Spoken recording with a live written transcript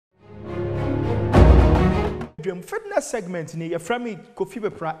Dream fitness segment near from me, Kofi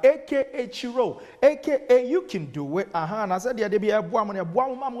Bepra, aka Chiro, aka you can do it. And I said, yeah, they be a woman, a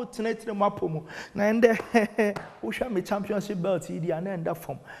woman would tenate the mapomo. And who shall me championship belt, he and end up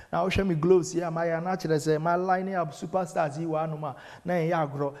from. Now, show me gloves, yeah, my natural say, my line up superstars, you are no more. Nay,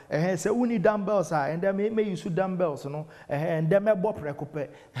 agro, and say, we need dumbbells, and then may use dumbbells, you know, and then my bop recope.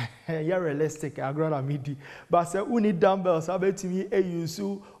 You're realistic, agro midi. But say, we need dumbbells, I bet me a use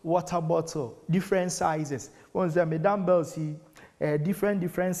water bottle, different sizes. Once the dumbbells,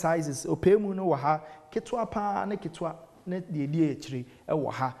 different sizes. Opemu no waha, ketwa pa ne ketwa ne de echiri e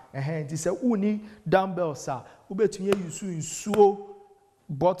waha. Nti se uni dumbbells a ubetumi use nsuo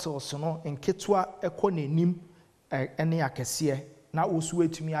bottles no nketwa ekọ nanim ene akese na osu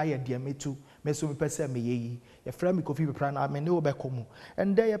etumi aye de metu. Meso me pese me yeyi. Ye frame me Kofi Bepra na me ne obekomu.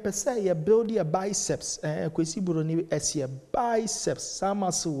 And there ye pese ye build your biceps. Kwesi buro ni ese biceps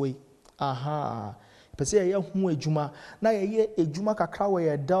samaso way. Aha. Pese ye hu adwuma na ye adwuma kakra we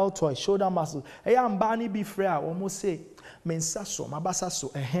ye deltoid shoulder muscle. Amba ni bi frɛ a almost say mensa so mabasa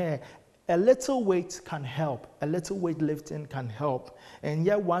so a little weight can help. A little weight lifting can help. And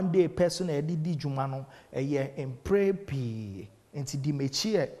yet one day person did dwuma no pray pi enti di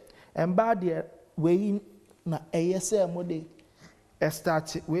mechie. Emba de we na say mode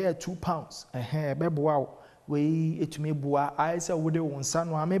start we 2 pounds. Beboa we etumi bua I say wo de wonsa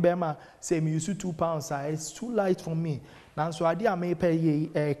no ame be ma say me use 2 pounds it's too light for me. Nanso ade a me pay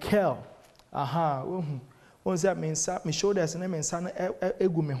ye curl. Won say me shoulders na me nsa na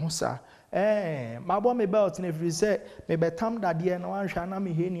egu me ho sa. Mabo me belt na free say me betam dade na wan hwa na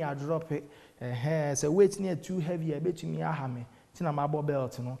me he ni a drop say weight na too heavy e betumi aha me. Tina mabo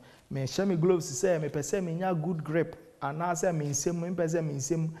belt no me share me gloves say me pese me nya good grip and I say me nsem me pese me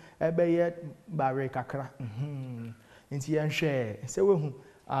nsem ebe ye bare kakra nti yen share say we hu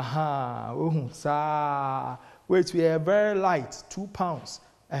sa weight we are very light 2 pounds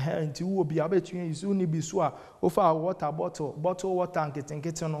nti wo bi abetun use uni bi so a ofa water bottle water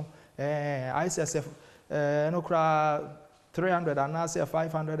nkete no I say no kra 300 and I say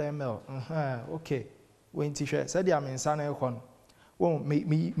 500 ml okay we nti share say dia me nsa na ekọ no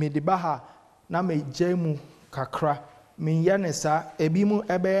me de baha na me jemu kakra me ye ne sa ebi mu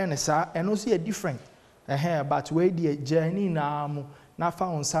ebe ne sa eno so different but we the journey na mu na fa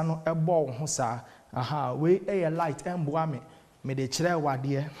onsa no ebo wo ho sa we light emboa me de kire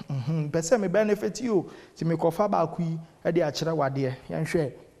wade pese me benefit you ti me kofa ba ku yi e de a kire wade yen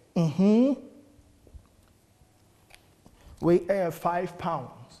hwe we 5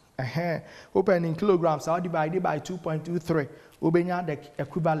 pounds open in kilograms I divided by 2.23 obenya the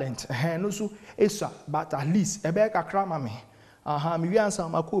equivalent no so esa but at least ebe kakra ma me me wi ansa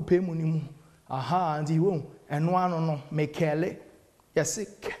mako pe mu ni mu ndi wo eno ano no me kele yes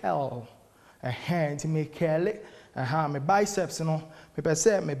kel nti me kele me biceps no me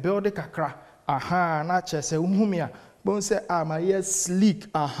pese me build kakra na chese hu me a bon say my yes sleek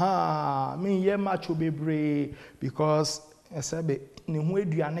me ye macho bebre because esebe ni hu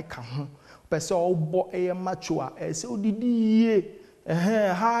aduane ka ho pese obo macho a ese odidi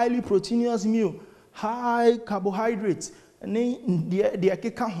highly proteinous meal high carbohydrates ne de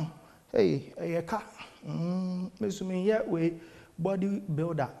keka ho ye ka mesumi ye we body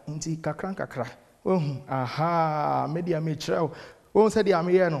builder nti kakra media me trel won say dia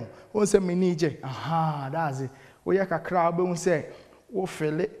me ye no won say me nije that's it we ye kakra be won say wo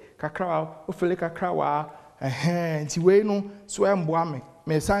fele kakra wa nti we no so emboa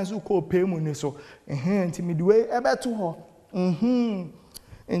me science ko pay mu ni so nti me we ebeto ho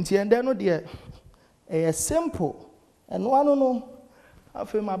nti ende no de simple and one no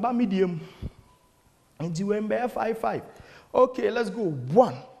afi ma ba medium nti we mbe 55 okay let's go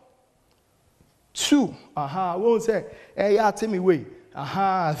 1 2 won't say yeah tell me way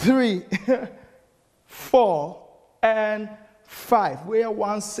 3 4 and 5 where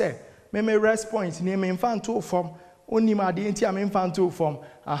one say me rest point ni me infant to form oni ma de ntia me infant to form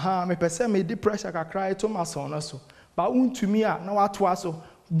me pese me di pressure kakra to maso na so ba untumi a na wato aso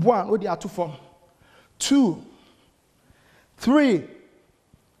 1 odi ato form 2 3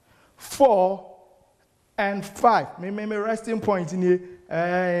 4 and 5 me resting point ni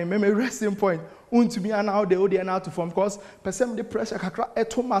me resting point untumi a now the odi na to form because pese me di pressure kakra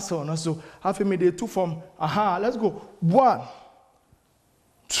to maso na so have me dey to form let's go 1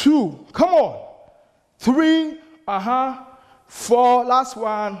 2 come on 3 4 last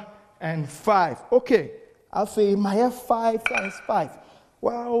one and 5 okay I feel my 5 times 5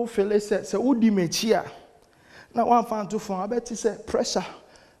 wow Phyllis said so udi mechia na one fan to form I bet say pressure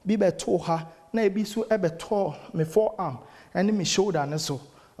be beto ha na ebi so e beto me forearm and me shoulder na so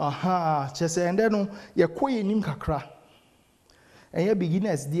Just and then you quay nim kakra. And you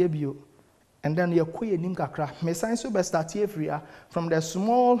beginners debut. And then you quay nim kakra. Me science will start here from the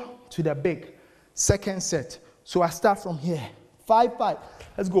small to the big. Second set. So I start from here. 5, 5.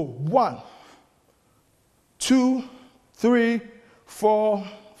 Let's go. 1, 2, 3, 4,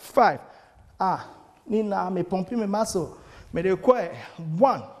 5. Nina me pompi me muscle. Me de kwe.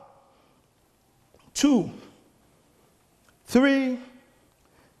 1, 2, 3,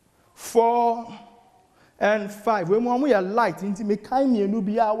 4, and 5. When we are light, into me kind me no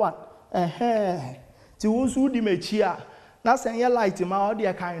be a one. Ti wonsu di me chia. Na sen ye light ma all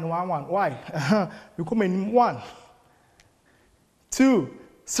the kind one. Why? We come in 1, 2,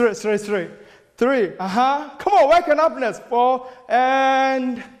 3. 3. Come on, work on happiness. 4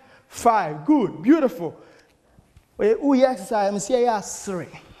 and 5. Good, beautiful. We exercise. I say yes 3.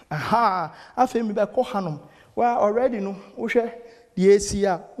 I feel me back hanum. Well, already no. We share the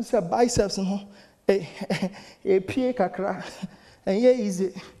ACR. We say biceps no. Pie kakra. And yeah,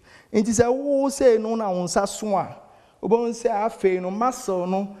 easy. It is a wo say no na wonsa so a. Obo say afa no muscle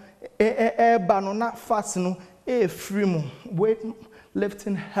no ba no na fat no free mo. Weight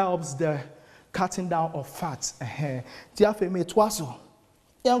lifting helps the cutting down of fat. Ti afa me twaso.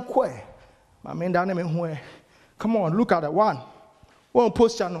 Yankwe. My men down me ho. Come on, look at that. 1. One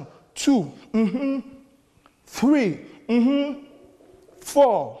posture no. 2. 3.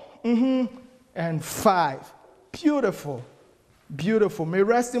 4. And 5. Beautiful. Beautiful. My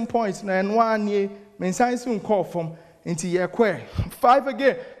resting points na and 1 year. My science soon call from into your quay. 5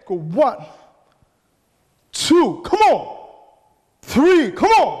 again. Go 1, 2. Come on. 3. Come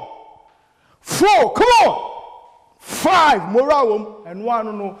on. 4. Come on. 5. Morale and 1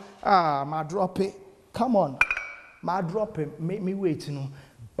 no. My drop it. Come on. My drop it. Make me wait, you know.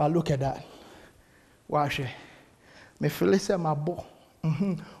 But look at that. Wash it. Me feel it my bo.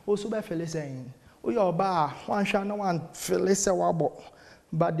 Also be feel it saying. Oh your bar. One shall no one feel it wabo.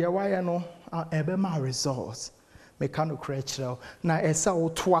 But the why I know ebe my results. Me cannot create now esa o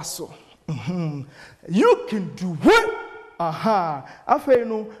twaso. You can do it. Afei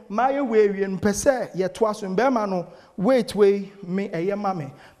no my way pese ye twaso mbema no wait me eye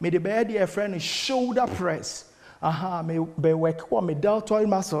mame me the bed your friend shoulder press. Me be work kwa me deltoid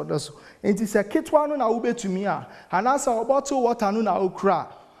muscle so. Enti se ketwa no na wo betumi a anasa bottle water no na okra.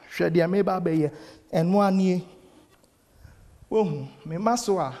 Hwe de me ba be ye eno anie. Oh, me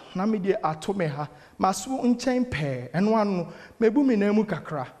maso a na me de ato me ha maso nchen pe eno anu mebu me na mu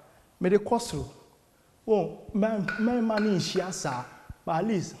kakra me de kosro. Oh, man mani shiasa but at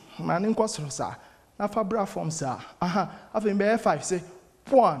least man kosro sa na fabra form sa afin be 5 say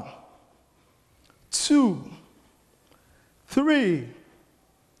 1, 2, 3,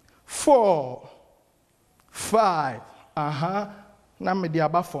 4, 5. Na me de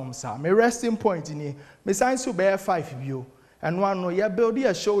aba form sa me resting point ni me science to be 5 view. And 1 no you build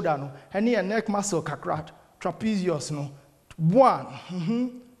your shoulder no and your neck muscle kakra trapezius no 1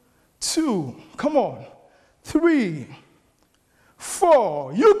 2 come on 3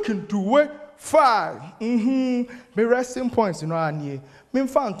 4 you can do it 5 me resting points you know anie me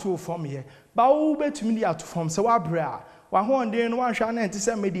fan to form here ba wo betumi dia to form so wa bra wa ho den no wa hwa na enti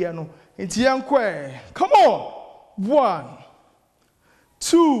se media no enti yankwe come on 1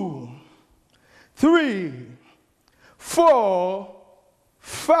 2 3 4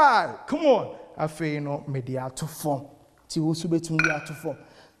 5 come on afei no media to form ti wo so betumi dia to form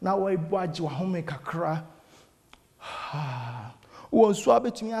na wa ibu agi wa home kakra wo so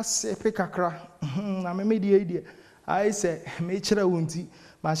abetumi asepe kakra na me media ide ai se me kira wonti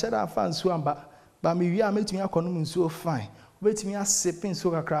ma shada fans amba ba me wi a metumi akono nsuo fine betumi asepe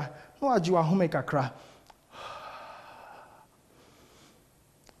nsuo kakra na wa agi wa home kakra.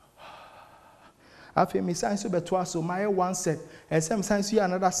 After me science be to so my 1 set and some science you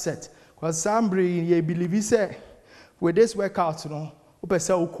another set because somebody you believe say with this workout no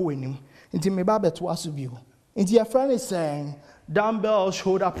opese uko enim nti me ba beto aso bio nti your friend is saying dumbbell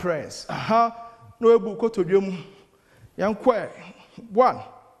shoulder press no ebu ko to dwom yankwe 1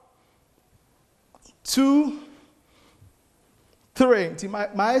 2 3 nti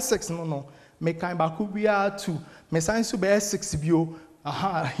my 6 no me kan ba ku bia 2 me science be 6 bio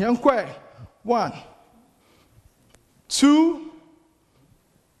yankwe 1 2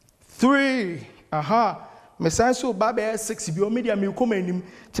 3 me say so baba 6 bi o media me come anim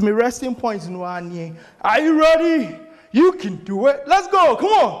to me resting point no anie. Are you ready? You can do it. Let's go. Come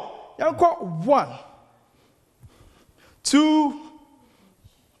on. Yanko 1 2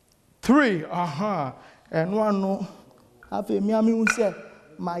 3 and 1 no have me ami who say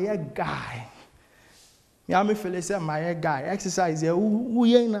my guy me feel say my guy exercise who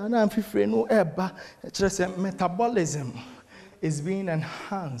na fifre no eba just metabolism is being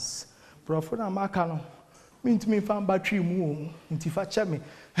enhanced. Prof na maka no me ntumi fan battery mu ntifa che me.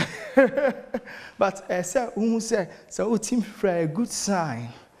 But say who say so team fifre a good sign.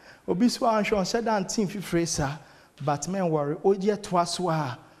 Obi so anhwe say dan team fifre sa but men worry oje toaso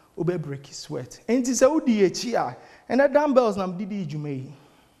a obe break sweat. Enti say udi echi a and the dumbbells nam didi dwuma yi.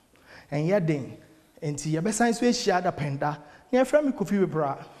 And yedin enti ye be science we share da penda. Ye frame me Kofi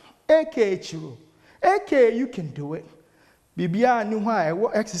Bra. AK Chiro. AK you can do it. Bibia ni ho a wo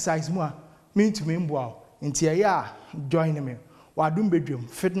exercise mu a me ntumi mboa. Enti ye a join me. Wadum bedwam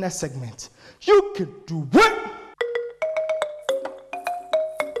fitness segment. You can do it.